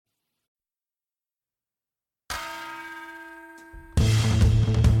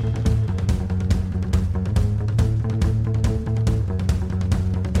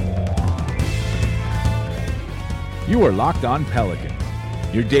You are Locked On Pelicans,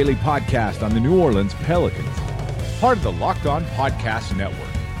 your daily podcast on the New Orleans Pelicans, part of the Locked On Podcast Network,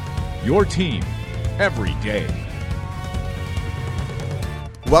 your team every day.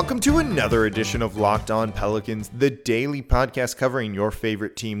 Welcome to another edition of Locked On Pelicans, the daily podcast covering your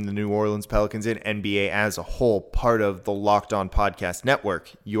favorite team, the New Orleans Pelicans, and NBA as a whole, part of the Locked On Podcast Network,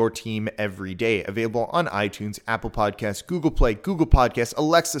 your team every day. Available on iTunes, Apple Podcasts, Google Play, Google Podcasts,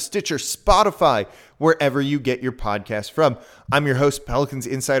 Alexa, Stitcher, Spotify, wherever you get your podcast from. I'm your host, Pelicans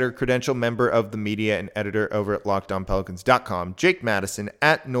Insider Credential, member of the media and editor over at LockedOnPelicans.com, Jake Madison,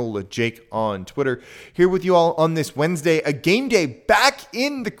 at NOLA Jake on Twitter, here with you all on this Wednesday, a game day back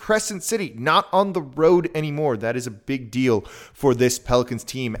in the Crescent City, not on the road anymore. That is a big deal for this Pelicans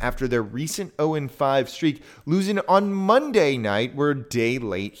team after their recent 0-5 streak, losing on Monday night. We're a day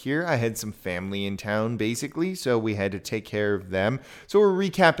late here. I had some family in town, basically, so we had to take care of them. So we're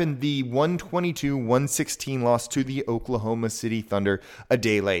recapping the 122-116 loss to the Oklahoma City Thunder a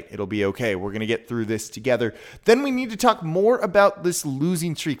day late. It'll be okay. We're going to get through this together. Then we need to talk more about this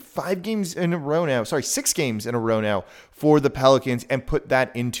losing streak. 6 games in a row now for the Pelicans, and put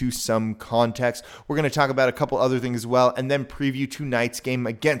that into some context. We're going to talk about a couple other things as well, and then preview tonight's game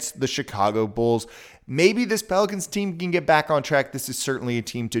against the Chicago Bulls. Maybe this Pelicans team can get back on track. This is certainly a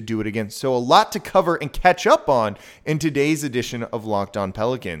team to do it against. So a lot to cover and catch up on in today's edition of Locked On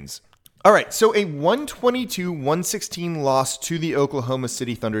Pelicans. All right, so a 122-116 loss to the Oklahoma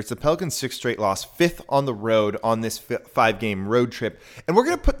City Thunder. It's the Pelicans' 6th straight loss, 5th on the road on this 5-game road trip. And we're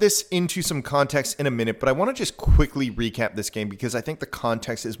going to put this into some context in a minute, but I want to just quickly recap this game because I think the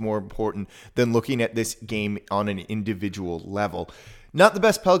context is more important than looking at this game on an individual level. Not the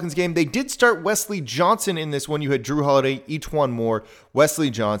best Pelicans game. They did start Wesley Johnson in this one. You had Jrue Holiday, E'Twaun Moore, Wesley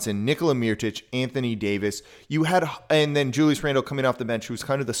Johnson, Nikola Mirotic, Anthony Davis. And then Julius Randle coming off the bench, who was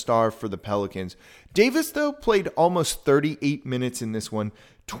kind of the star for the Pelicans. Davis, though, played almost 38 minutes in this one,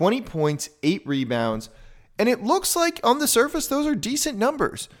 20 points, 8 rebounds. And it looks like on the surface, those are decent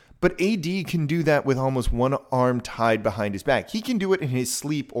numbers. But AD can do that with almost one arm tied behind his back. He can do it in his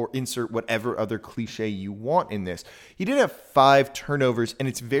sleep or insert whatever other cliche you want in this. He did have 5 turnovers, and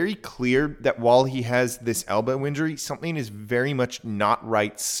it's very clear that while he has this elbow injury, something is very much not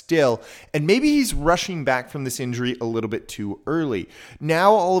right still. And maybe he's rushing back from this injury a little bit too early.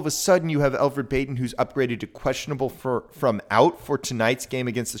 Now, all of a sudden, you have Elfrid Payton, who's upgraded to questionable from out for tonight's game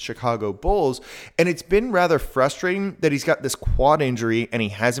against the Chicago Bulls. And it's been rather frustrating that he's got this quad injury and he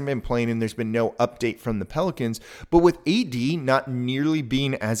hasn't been playing, and there's been no update from the Pelicans. But with AD not nearly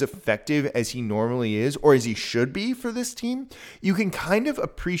being as effective as he normally is, or as he should be for this team, you can kind of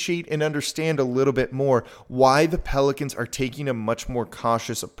appreciate and understand a little bit more why the Pelicans are taking a much more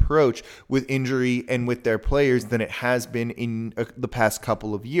cautious approach with injury and with their players than it has been in the past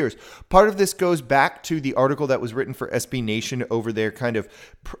couple of years. Part of this goes back to the article that was written for SB Nation over their kind of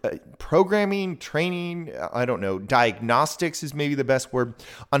programming, training, diagnostics is maybe the best word,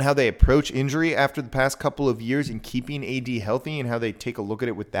 on how they approach injury after the past couple of years and keeping AD healthy, and how they take a look at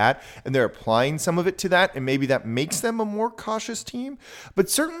it with that, and they're applying some of it to that, and maybe that makes them a more cautious team. But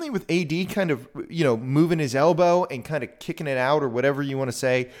certainly with AD kind of, moving his elbow and kind of kicking it out, or whatever you want to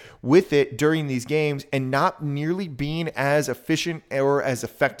say, with it during these games, and not nearly being as efficient or as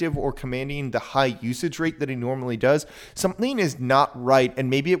effective or commanding the high usage rate that he normally does, something is not right. And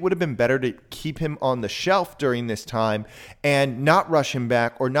maybe it would have been better to keep him on the shelf during this time and not rush him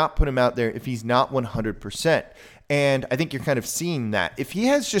back, or not put him out there if he's not 100%. And I think you're kind of seeing that. If he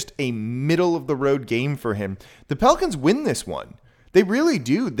has just a middle-of-the-road game for him, the Pelicans win this one. They really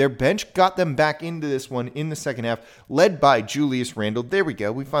do. Their bench got them back into this one in the second half, led by Julius Randle. There we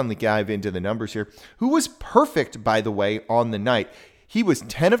go. We finally dive into the numbers here. Who was perfect, by the way, on the night. He was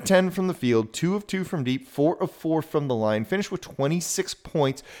 10 of 10 from the field, 2 of 2 from deep, 4 of 4 from the line, finished with 26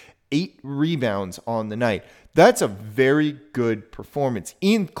 points, 8 rebounds on the night. That's a very good performance.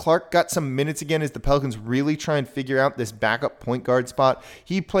 Ian Clark got some minutes again as the Pelicans really try and figure out this backup point guard spot.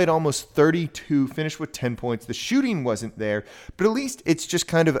 He played almost 32, finished with 10 points. The shooting wasn't there, but at least it's just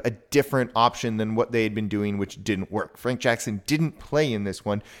kind of a different option than what they had been doing, which didn't work. Frank Jackson didn't play in this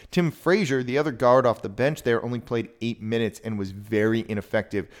one. Tim Frazier, the other guard off the bench there, only played 8 minutes and was very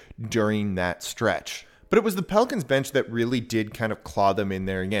ineffective during that stretch. But it was the Pelicans bench that really did kind of claw them in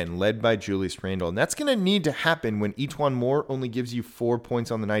there again, led by Julius Randle. And that's going to need to happen when E'Twaun Moore only gives you 4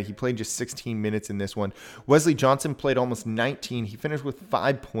 points on the night. He played just 16 minutes in this one. Wesley Johnson played almost 19. He finished with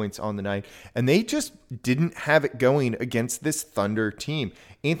 5 points on the night. And they just didn't have it going against this Thunder team.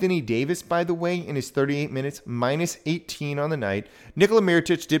 Anthony Davis, by the way, in his 38 minutes, minus 18 on the night. Nikola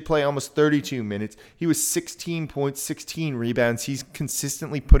Mirotic did play almost 32 minutes. He was 16 points, 16 rebounds. He's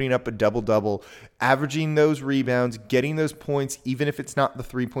consistently putting up a double-double, averaging those rebounds, getting those points, even if it's not the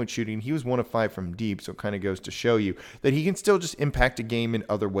three-point shooting. He was 1 of 5 from deep, so it kind of goes to show you that he can still just impact a game in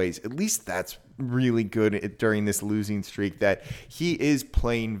other ways. At least that's really good during this losing streak, that he is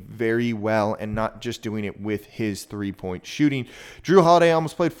playing very well and not just doing it with his three-point shooting. Jrue Holiday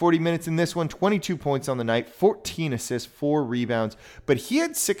almost played 40 minutes in this one, 22 points on the night, 14 assists, 4 rebounds, but he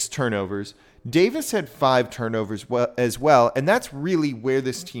had 6 turnovers. Davis had 5 turnovers as well, and that's really where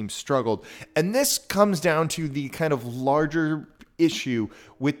this team struggled. And this comes down to the kind of larger issue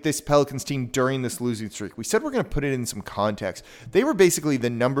with this Pelicans team during this losing streak. We said we're going to put it in some context. They were basically the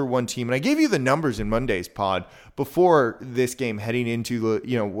number 1 team, and I gave you the numbers in Monday's pod before this game, heading into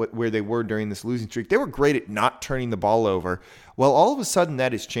where they were during this losing streak. They were great at not turning the ball over. Well, all of a sudden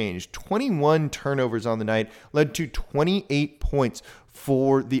that has changed. 21 turnovers on the night led to 28 points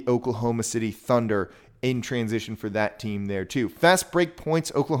for the Oklahoma City Thunder in transition for that team there too. Fast break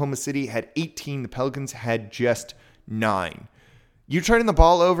points, Oklahoma City had 18. The Pelicans had just 9. You're turning the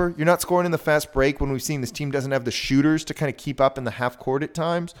ball over. You're not scoring in the fast break when we've seen this team doesn't have the shooters to kind of keep up in the half court at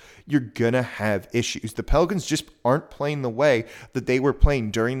times. You're going to have issues. The Pelicans just aren't playing the way that they were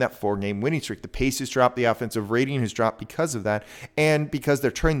playing during that 4-game winning streak. The pace has dropped. The offensive rating has dropped because of that. And because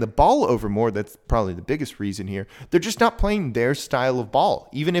they're turning the ball over more, that's probably the biggest reason here. They're just not playing their style of ball.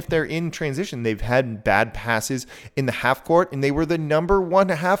 Even if they're in transition, they've had bad passes in the half court, and they were the number 1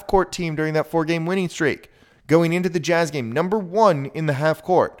 half court team during that 4-game winning streak. Going into the Jazz game, number 1 in the half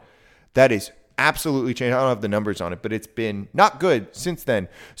court. That is absolutely changed. I don't have the numbers on it, but it's been not good since then.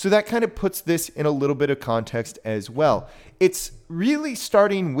 So that kind of puts this in a little bit of context as well. It's really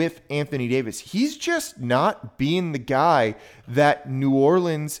starting with Anthony Davis. He's just not being the guy that New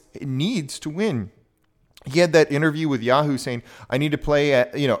Orleans needs to win. He had that interview with Yahoo saying, I need to play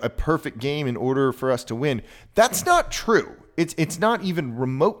a perfect game in order for us to win. That's not true. It's not even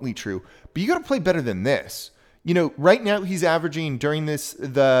remotely true. But you got to play better than this. Right now he's averaging during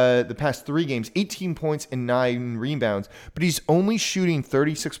the past 3 games, 18 points and 9 rebounds, but he's only shooting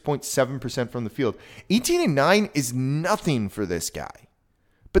 36.7% from the field. 18 and 9 is nothing for this guy.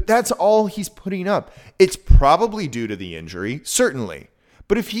 But that's all he's putting up. It's probably due to the injury, certainly.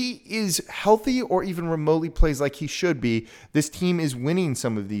 But if he is healthy or even remotely plays like he should be, this team is winning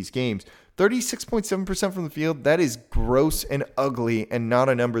some of these games. 36.7% from the field, that is gross and ugly and not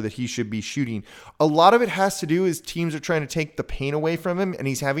a number that he should be shooting. A lot of it has to do is teams are trying to take the pain away from him, and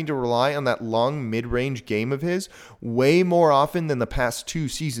he's having to rely on that long mid-range game of his way more often than the past 2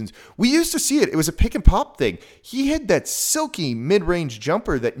 seasons. We used to see it. It was a pick and pop thing. He had that silky mid-range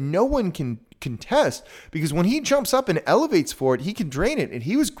jumper that no one can contest, because when he jumps up and elevates for it, he can drain it, and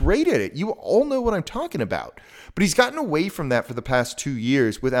he was great at it. You all know what I'm talking about. But he's gotten away from that for the past 2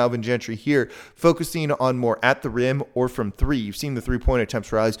 years with Alvin Gentry here, focusing on more at the rim or from 3. You've seen the three-point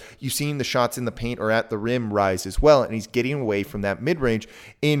attempts rise. You've seen the shots in the paint or at the rim rise as well, and he's getting away from that mid-range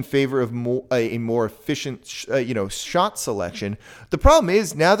in favor of a more efficient shot selection. The problem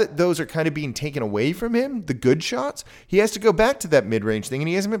is, now that those are kind of being taken away from him, the good shots, he has to go back to that mid-range thing, and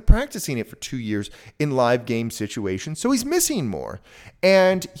he hasn't been practicing it for 2 years in live game situations, so he's missing more.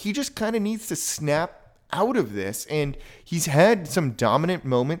 And he just kind of needs to snap out of this, and he's had some dominant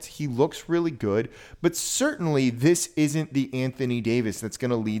moments. He looks really good, but certainly this isn't the Anthony Davis that's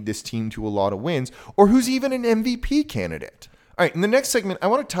going to lead this team to a lot of wins, or who's even an MVP candidate. All right, in the next segment, I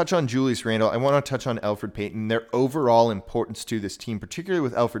want to touch on Julius Randle. I want to touch on Elfrid Payton, their overall importance to this team, particularly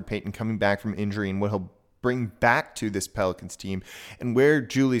with Elfrid Payton coming back from injury and what he'll bring back to this Pelicans team, and where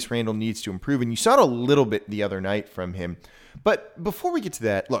Julius Randle needs to improve. And you saw it a little bit the other night from him. But before we get to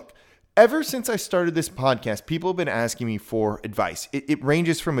that, look, ever since I started this podcast, people have been asking me for advice. It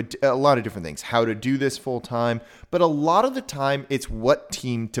ranges from a lot of different things, how to do this full time, but a lot of the time it's what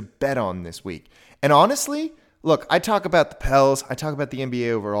team to bet on this week. And honestly, look, I talk about the Pels, I talk about the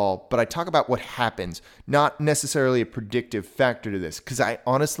NBA overall, but I talk about what happens, not necessarily a predictive factor to this, because I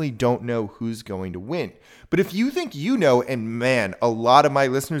honestly don't know who's going to win. But if you think you know, and man, a lot of my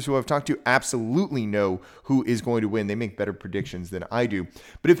listeners who I've talked to absolutely know who is going to win. They make better predictions than I do.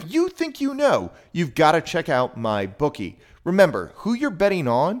 But if you think you know, you've got to check out MyBookie. Remember, who you're betting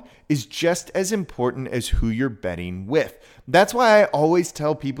on is just as important as who you're betting with. That's why I always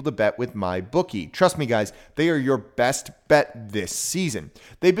tell people to bet with MyBookie. Trust me, guys, they are your best bet this season.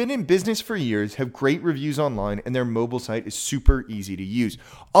 They've been in business for years, have great reviews online, and their mobile site is super easy to use.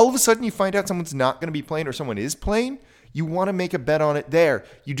 All of a sudden, you find out someone's not going to be playing or someone is playing, you want to make a bet on it there.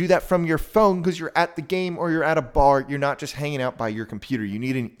 You do that from your phone because you're at the game or you're at a bar. You're not just hanging out by your computer. You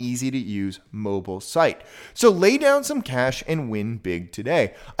need an easy-to-use mobile site. So lay down some cash and win big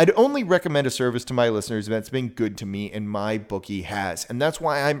today. I'd only recommend a service to my listeners that's been good to me, and MyBookie has. And that's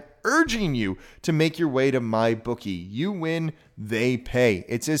why I'm urging you to make your way to MyBookie. You win, they pay.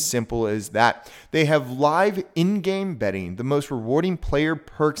 It's as simple as that. They have live in-game betting, the most rewarding player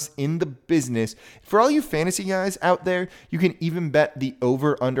perks in the business. For all you fantasy guys out there, you can even bet the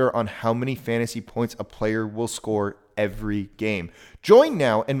over-under on how many fantasy points a player will score every game. Join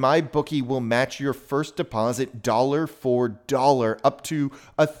now and MyBookie will match your first deposit dollar for dollar up to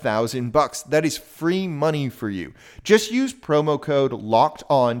 $1,000. That is free money for you. Just use promo code LOCKED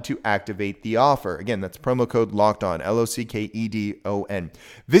ON to activate the offer. Again, that's promo code LOCKED ON, LOCKEDON.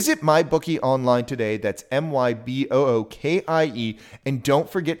 Visit MyBookie online today. That's MyBookie. And don't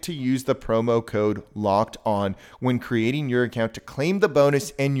forget to use the promo code LOCKED ON when creating your account to claim the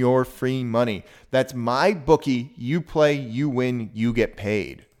bonus and your free money. That's MyBookie. You play, you win, you get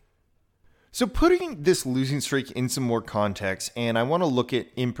paid. So putting this losing streak in some more context, and I want to look at,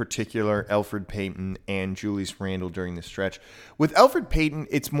 in particular, Elfrid Payton and Julius Randle during the stretch. With Elfrid Payton,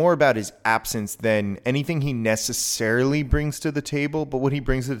 it's more about his absence than anything he necessarily brings to the table, but what he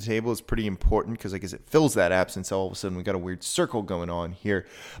brings to the table is pretty important because I guess it fills that absence. All of a sudden, we got a weird circle going on here.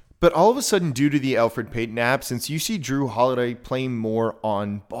 But all of a sudden, due to the Elfrid Payton absence, you see Jrue Holiday playing more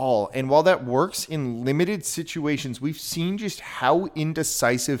on ball. And while that works in limited situations, we've seen just how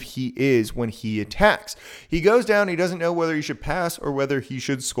indecisive he is when he attacks. He goes down, he doesn't know whether he should pass or whether he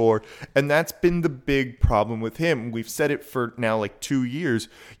should score. And that's been the big problem with him. We've said it for now like 2 years.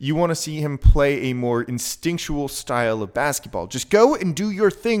 You want to see him play a more instinctual style of basketball. Just go and do your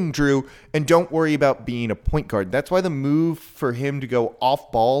thing, Jrue, and don't worry about being a point guard. That's why the move for him to go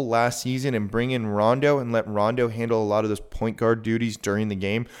off ball last season and bring in Rondo and let Rondo handle a lot of those point guard duties during the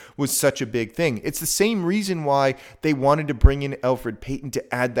game was such a big thing. It's the same reason why they wanted to bring in Elfrid Payton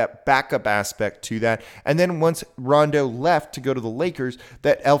to add that backup aspect to that. And then once Rondo left to go to the Lakers,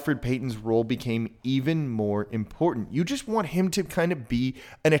 that Elfrid Payton's role became even more important. You just want him to kind of be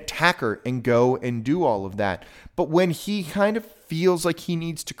an attacker and go and do all of that. But when he kind of feels like he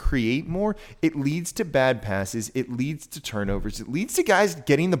needs to create more, it leads to bad passes, it leads to turnovers, it leads to guys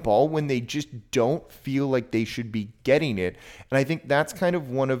getting the ball when they just don't feel like they should be getting it. And I think that's kind of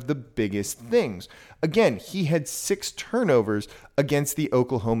one of the biggest things. Again, he had 6 turnovers against the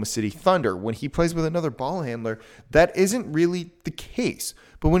Oklahoma City Thunder. When he plays with another ball handler, that isn't really the case.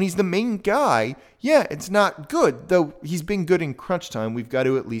 But when he's the main guy, yeah, it's not good. Though he's been good in crunch time, we've got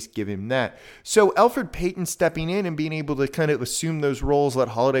to at least give him that. So Elfrid Payton stepping in and being able to kind of assume those roles, let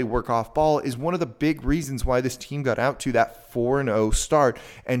Holiday work off ball, is one of the big reasons why this team got out to that 4-0 start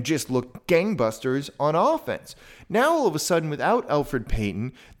and just looked gangbusters on offense. Now, all of a sudden, without Elfrid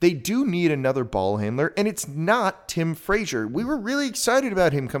Payton, they do need another ball handler, and it's not Tim Frazier. We were really excited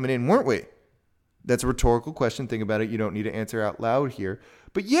about him coming in, weren't we? That's a rhetorical question. Think about it. You don't need to answer out loud here.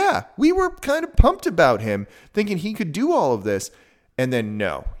 But yeah, we were kind of pumped about him, thinking he could do all of this. And then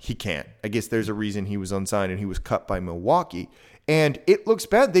no, he can't. I guess there's a reason he was unsigned and he was cut by Milwaukee. And it looks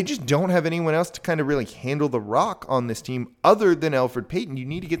bad. They just don't have anyone else to kind of really handle the rock on this team other than Elfrid Payton. You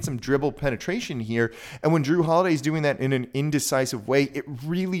need to get some dribble penetration here. And when Jrue Holiday is doing that in an indecisive way, it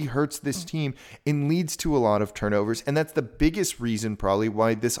really hurts this team and leads to a lot of turnovers. And that's the biggest reason probably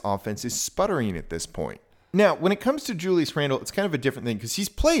why this offense is sputtering at this point. Now, when it comes to Julius Randle, it's kind of a different thing because he's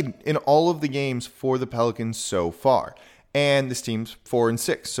played in all of the games for the Pelicans so far. And this team's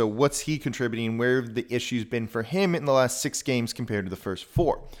 4-6. So what's he contributing? Where have the issues been for him in the last 6 games compared to the first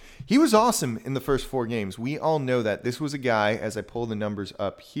 4? He was awesome in the first 4 games. We all know that. This was a guy, as I pull the numbers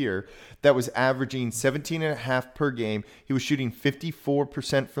up here, that was averaging 17.5 per game. He was shooting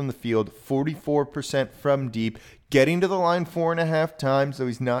 54% from the field, 44% from deep, getting to the line 4.5 times, though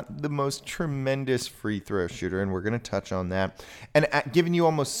he's not the most tremendous free throw shooter, and we're going to touch on that. And giving you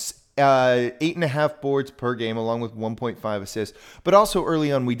almost 8.5 boards per game along with 1.5 assists. But also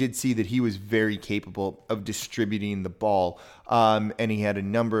early on, we did see that he was very capable of distributing the ball. And he had a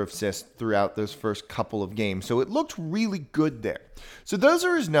number of assists throughout those first couple of games. So it looked really good there. So those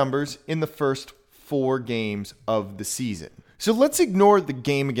are his numbers in the first 4 games of the season. So let's ignore the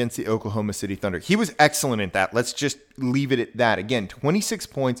game against the Oklahoma City Thunder. He was excellent at that. Let's just leave it at that. Again, 26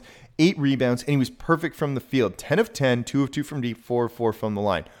 points, 8 rebounds, and he was perfect from the field. 10 of 10, 2 of 2 from deep, 4 of 4 from the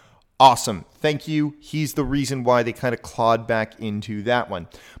line. Awesome. Thank you. He's the reason why they kind of clawed back into that one.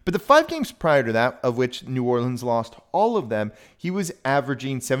 But the 5 games prior to that, of which New Orleans lost all of them, he was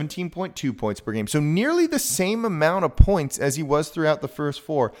averaging 17.2 points per game. So nearly the same amount of points as he was throughout the first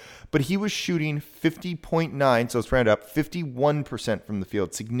 4. But he was shooting 50.9, so let's round up, 51% from the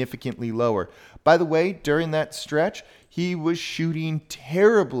field, significantly lower. By the way, during that stretch, he was shooting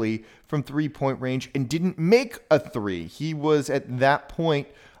terribly from 3-point range and didn't make a 3. He was at that point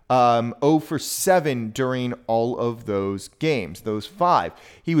 0 for 7 during all of those games, those 5.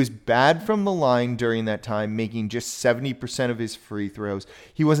 He was bad from the line during that time, making just 70% of his free throws.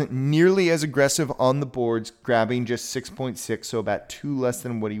 He wasn't nearly as aggressive on the boards, grabbing just 6.6, so about 2 less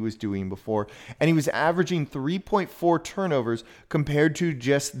than what he was doing before. And he was averaging 3.4 turnovers compared to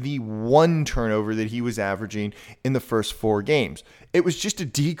just the 1 turnover that he was averaging in the first 4 games. It was just a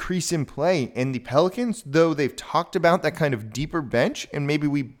decrease in play. And the Pelicans, though they've talked about that kind of deeper bench, and maybe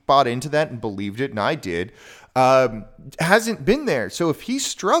we bought into that and believed it, and I did, hasn't been there. So if he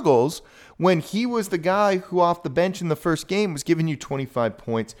struggles when he was the guy who off the bench in the first game was giving you 25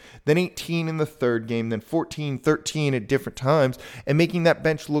 points, then 18 in the third game, then 14, 13 at different times, and making that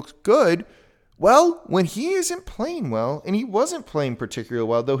bench look good, well, when he isn't playing well, and he wasn't playing particularly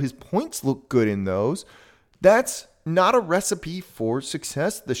well, though his points look good in those, that's not a recipe for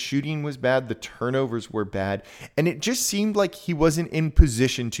success. The shooting was bad, the turnovers were bad, and it just seemed like he wasn't in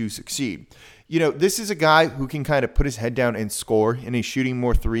position to succeed. You know, this is a guy who can kind of put his head down and score, and he's shooting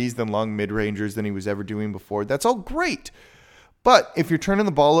more threes than long mid-rangers than he was ever doing before. That's all great. But if you're turning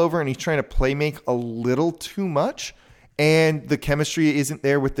the ball over and he's trying to play make a little too much, and the chemistry isn't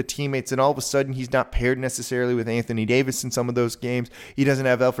there with the teammates, and all of a sudden he's not paired necessarily with Anthony Davis in some of those games. He doesn't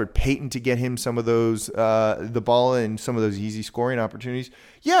have Elfrid Payton to get him some of those, the ball and some of those easy scoring opportunities.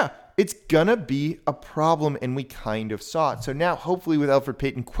 Yeah, it's gonna be a problem, and we kind of saw it. So now, hopefully, with Elfrid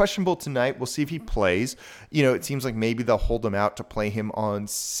Payton questionable tonight, we'll see if he plays. You know, it seems like maybe they'll hold him out to play him on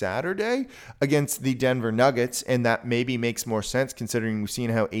Saturday against the Denver Nuggets, and that maybe makes more sense considering we've seen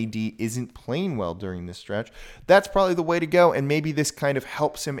how AD isn't playing well during this stretch. That's probably the way to go, and maybe this kind of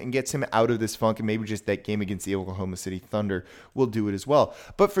helps him and gets him out of this funk, and maybe just that game against the Oklahoma City Thunder will do it as well.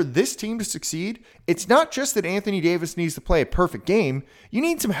 But for this team to succeed, it's not just that Anthony Davis needs to play a perfect game. You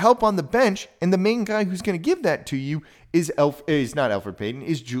need some help on the bench, and the main guy who's going to give that to you is not Elfrid Payton,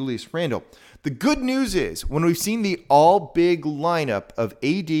 is Julius Randle. The good news is, when we've seen the all-big lineup of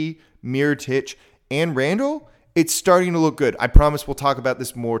AD, Mirotić, and Randle, it's starting to look good. I promise we'll talk about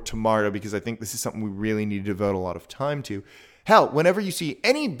this more tomorrow because I think this is something we really need to devote a lot of time to. Hell, whenever you see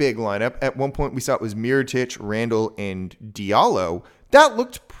any big lineup, at one point we saw it was Mirotić, Randle, and Diallo, that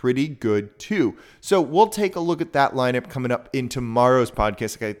looked pretty good too. So we'll take a look at that lineup coming up in tomorrow's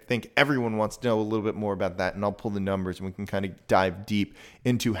podcast. I think everyone wants to know a little bit more about that, and I'll pull the numbers and we can kind of dive deep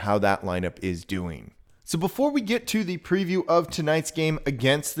into how that lineup is doing. So before we get to the preview of tonight's game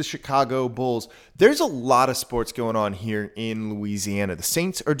against the Chicago Bulls, there's a lot of sports going on here in Louisiana. The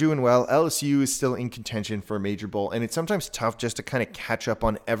Saints are doing well. LSU is still in contention for a major bowl, and it's sometimes tough just to kind of catch up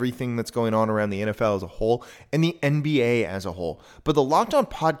on everything that's going on around the NFL as a whole and the NBA as a whole. But the Locked On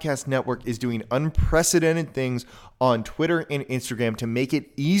Podcast Network is doing unprecedented things on Twitter and Instagram to make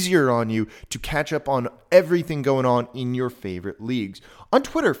it easier on you to catch up on everything going on in your favorite leagues. On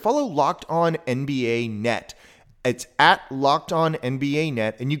Twitter, follow Locked On NBA Net. It's at Locked On NBA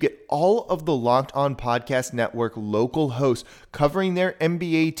Net, and you get all of the Locked On Podcast Network local hosts covering their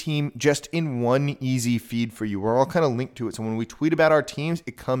NBA team just in one easy feed for you. We're all kind of linked to it, so when we tweet about our teams,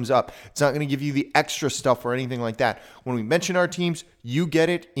 it comes up. It's not going to give you the extra stuff or anything like that. When we mention our teams, you get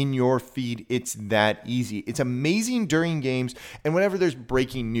it in your feed. It's that easy. It's amazing during games, and whenever there's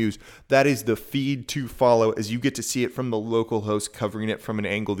breaking news, that is the feed to follow as you get to see it from the local host covering it from an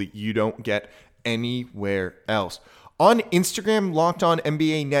angle that you don't get anywhere else. On Instagram, Locked On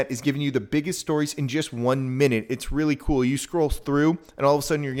NBA Net is giving you the biggest stories in just 1 minute. It's really cool. You scroll through, and all of a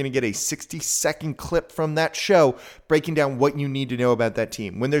sudden you're going to get a 60-second clip from that show breaking down what you need to know about that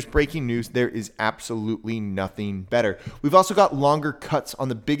team. When there's breaking news, there is absolutely nothing better. We've also got longer cuts on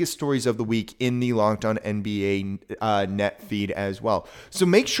the biggest stories of the week in the Locked On NBA Net feed as well. So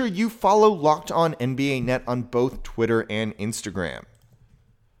make sure you follow Locked On NBA Net on both Twitter and Instagram.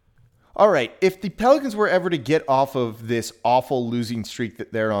 All right, if the Pelicans were ever to get off of this awful losing streak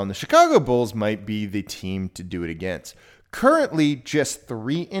that they're on, the Chicago Bulls might be the team to do it against. Currently, just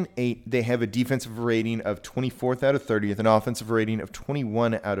 3-8. They have a defensive rating of 24th out of 30th, an offensive rating of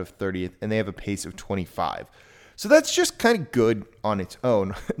 21 out of 30th, and they have a pace of 25. So that's just kind of good on its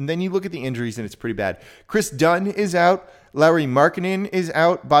own. And then you look at the injuries, and it's pretty bad. Chris Dunn is out. Lauri Markkanen is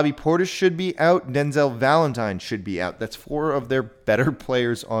out. Bobby Portis should be out. Denzel Valentine should be out. That's 4 of their better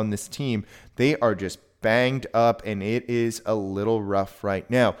players on this team. They are just banged up, and it is a little rough right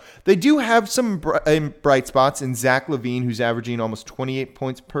now. They do have some bright spots in Zach LaVine, who's averaging almost 28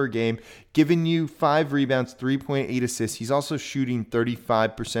 points per game, giving you 5 rebounds, 3.8 assists. He's also shooting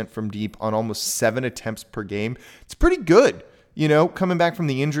 35% from deep on almost 7 attempts per game. It's pretty good. You know, coming back from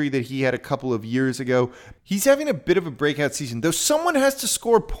the injury that he had a couple of years ago. He's having a bit of a breakout season, though someone has to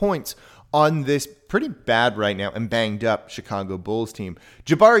score points on this pretty bad right now and banged up Chicago Bulls team.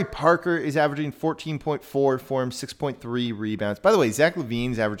 Jabari Parker is averaging 14.4 for him, 6.3 rebounds. By the way, Zach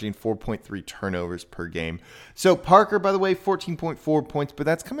LaVine's averaging 4.3 turnovers per game. So Parker, by the way, 14.4 points, but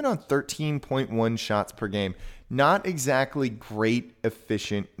that's coming on 13.1 shots per game. Not exactly great,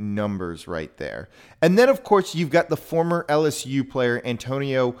 efficient numbers right there. And then, of course, you've got the former LSU player,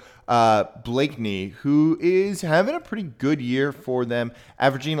 Antonio Blakeney, who is having a pretty good year for them,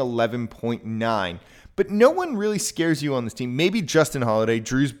 averaging 11.9. But no one really scares you on this team. Maybe Justin Holiday,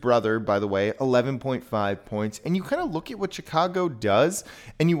 Drew's brother, by the way, 11.5 points. And you kind of look at what Chicago does,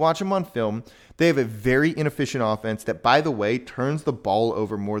 and you watch them on film. They have a very inefficient offense that, by the way, turns the ball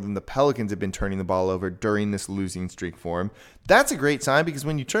over more than the Pelicans have been turning the ball over during this losing streak for them. That's a great sign, because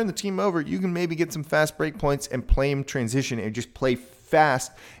when you turn the team over, you can maybe get some fast break points and play them transition and just play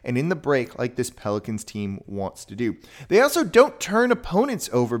fast and in the break like this Pelicans team wants to do. They also don't turn opponents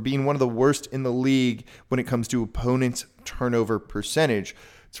over, being one of the worst in the league when it comes to opponents' turnover percentage.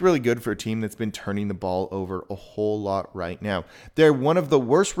 It's really good for a team that's been turning the ball over a whole lot right now. They're one of the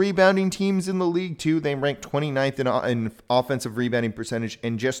worst rebounding teams in the league, too. They rank 29th in offensive rebounding percentage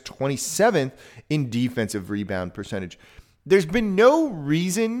and just 27th in defensive rebound percentage. There's been no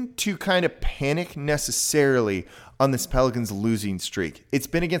reason to kind of panic necessarily on this Pelicans losing streak. It's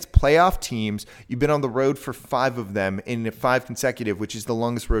been against playoff teams. You've been on the road for 5 of them in 5 consecutive, which is the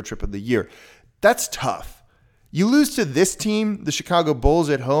longest road trip of the year. That's tough. You lose to this team, the Chicago Bulls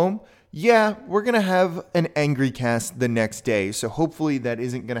at home, yeah, we're going to have an angry cast the next day. So hopefully that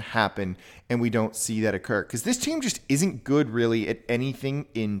isn't going to happen and we don't see that occur, because this team just isn't good really at anything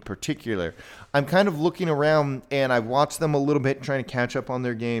in particular. I'm kind of looking around and I've watched them a little bit trying to catch up on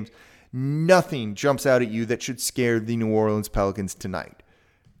their games. Nothing jumps out at you that should scare the New Orleans Pelicans tonight.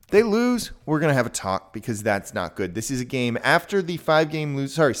 They lose, we're going to have a talk, because that's not good. This is a game after the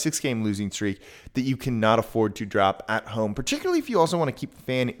 6-game losing streak that you cannot afford to drop at home, particularly if you also want to keep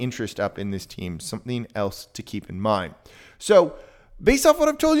fan interest up in this team. Something else to keep in mind. So, based off what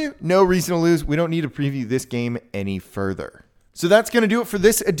I've told you, no reason to lose. We don't need to preview this game any further. So that's going to do it for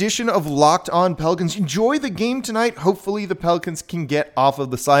this edition of Locked On Pelicans. Enjoy the game tonight. Hopefully the Pelicans can get off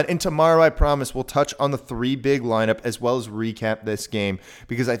of the slide. And tomorrow, I promise, we'll touch on the 3 big lineup as well as recap this game,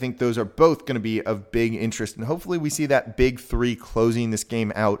 because I think those are both going to be of big interest. And hopefully we see that big 3 closing this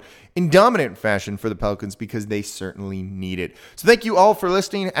game out in dominant fashion for the Pelicans, because they certainly need it. So thank you all for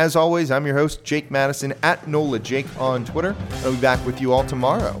listening. As always, I'm your host, Jake Madison, at NOLA Jake on Twitter. I'll be back with you all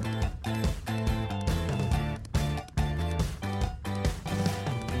tomorrow.